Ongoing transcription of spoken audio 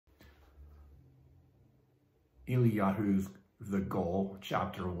Eliyahu's The Goal,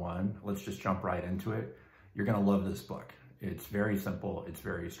 Chapter 1. Let's just jump right into it. You're going to love this book. It's very simple. It's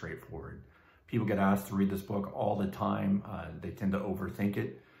very straightforward. People get asked to read this book all the time. They tend to overthink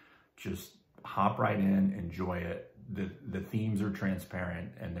it. Just hop right in, enjoy it. The themes are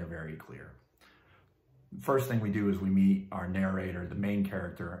transparent and they're very clear. First thing we do is we meet our narrator, the main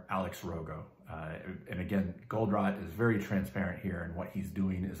character, Alex Rogo. And again, Goldratt is very transparent here in what he's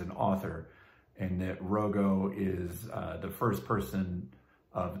doing as an author, and that Rogo is the first person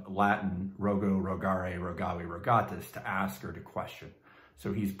of Latin, rogo, rogare, rogavi, rogatus, to ask or to question.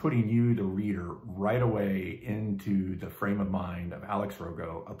 So he's putting you, the reader, right away into the frame of mind of Alex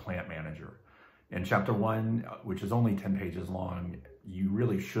Rogo, a plant manager. In chapter 1, which is only 10 pages long, you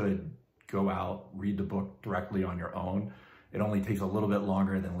really should go out, read the book directly on your own. It only takes a little bit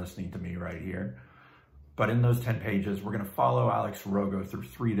longer than listening to me right here. But in those 10 pages, we're going to follow Alex Rogo through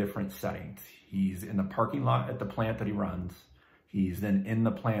 3 different settings. He's in the parking lot at the plant that he runs. He's then in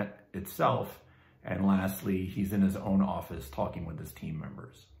the plant itself. And lastly, he's in his own office talking with his team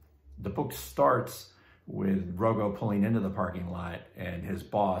members. The book starts with Rogo pulling into the parking lot and his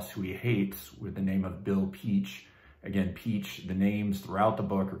boss, who he hates, with the name of Bill Peach. Again, Peach, the names throughout the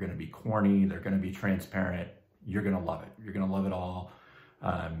book are going to be corny. They're going to be transparent. You're going to love it. You're going to love it all.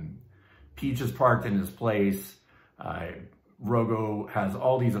 Peach is parked in his place. Rogo has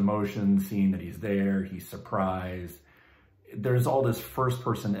all these emotions, seeing that he's there. He's surprised. There's all this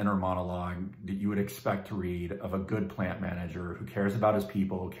first-person inner monologue that you would expect to read of a good plant manager who cares about his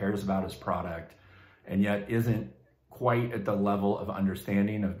people, cares about his product, and yet isn't quite at the level of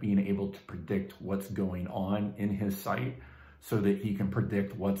understanding of being able to predict what's going on in his site so that he can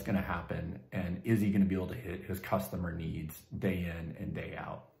predict what's going to happen and is he going to be able to hit his customer needs day in and day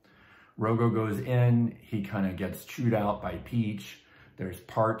out. Rogo goes in, he kind of gets chewed out by Peach. There's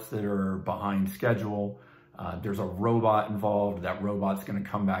parts that are behind schedule. There's a robot involved. That robot's going to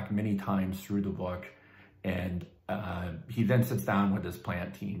come back many times through the book. And he then sits down with his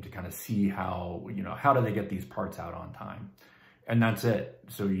plant team to kind of see how do they get these parts out on time. And that's it.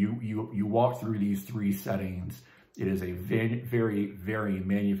 So you walk through these 3 settings. It is a very, very, very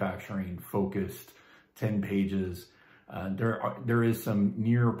manufacturing focused 10 pages. There is some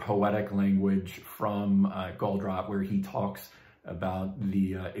near poetic language from Goldratt where he talks about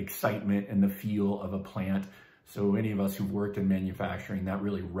the excitement and the feel of a plant. So any of us who've worked in manufacturing, that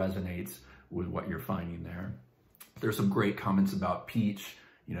really resonates with what you're finding there. There's some great comments about Peach.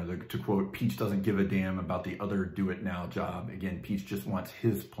 To quote, Peach doesn't give a damn about the other do-it-now job. Again, Peach just wants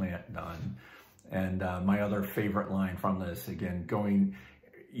his plant done. And my other favorite line from this, again,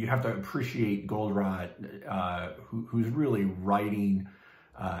 you have to appreciate Goldratt, who's really writing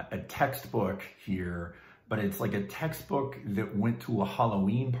a textbook here, but it's like a textbook that went to a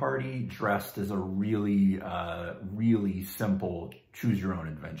Halloween party dressed as a really, really simple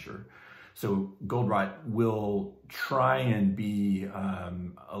choose-your-own-adventure. So Goldratt will try and be a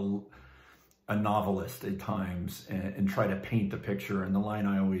novelist at times and try to paint the picture. And the line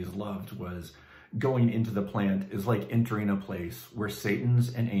I always loved was, going into the plant is like entering a place where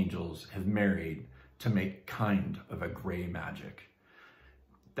Satans and angels have married to make kind of a gray magic.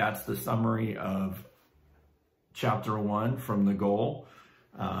 That's the summary of chapter 1 from The Goal.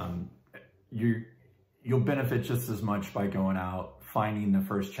 You'll benefit just as much by going out, finding the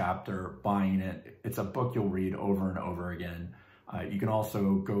first chapter, buying it. It's a book you'll read over and over again. You can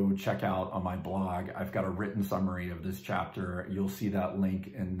also go check out on my blog. I've got a written summary of this chapter. You'll see that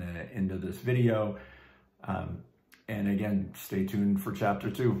link in the end of this video. And again, stay tuned for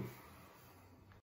chapter 2.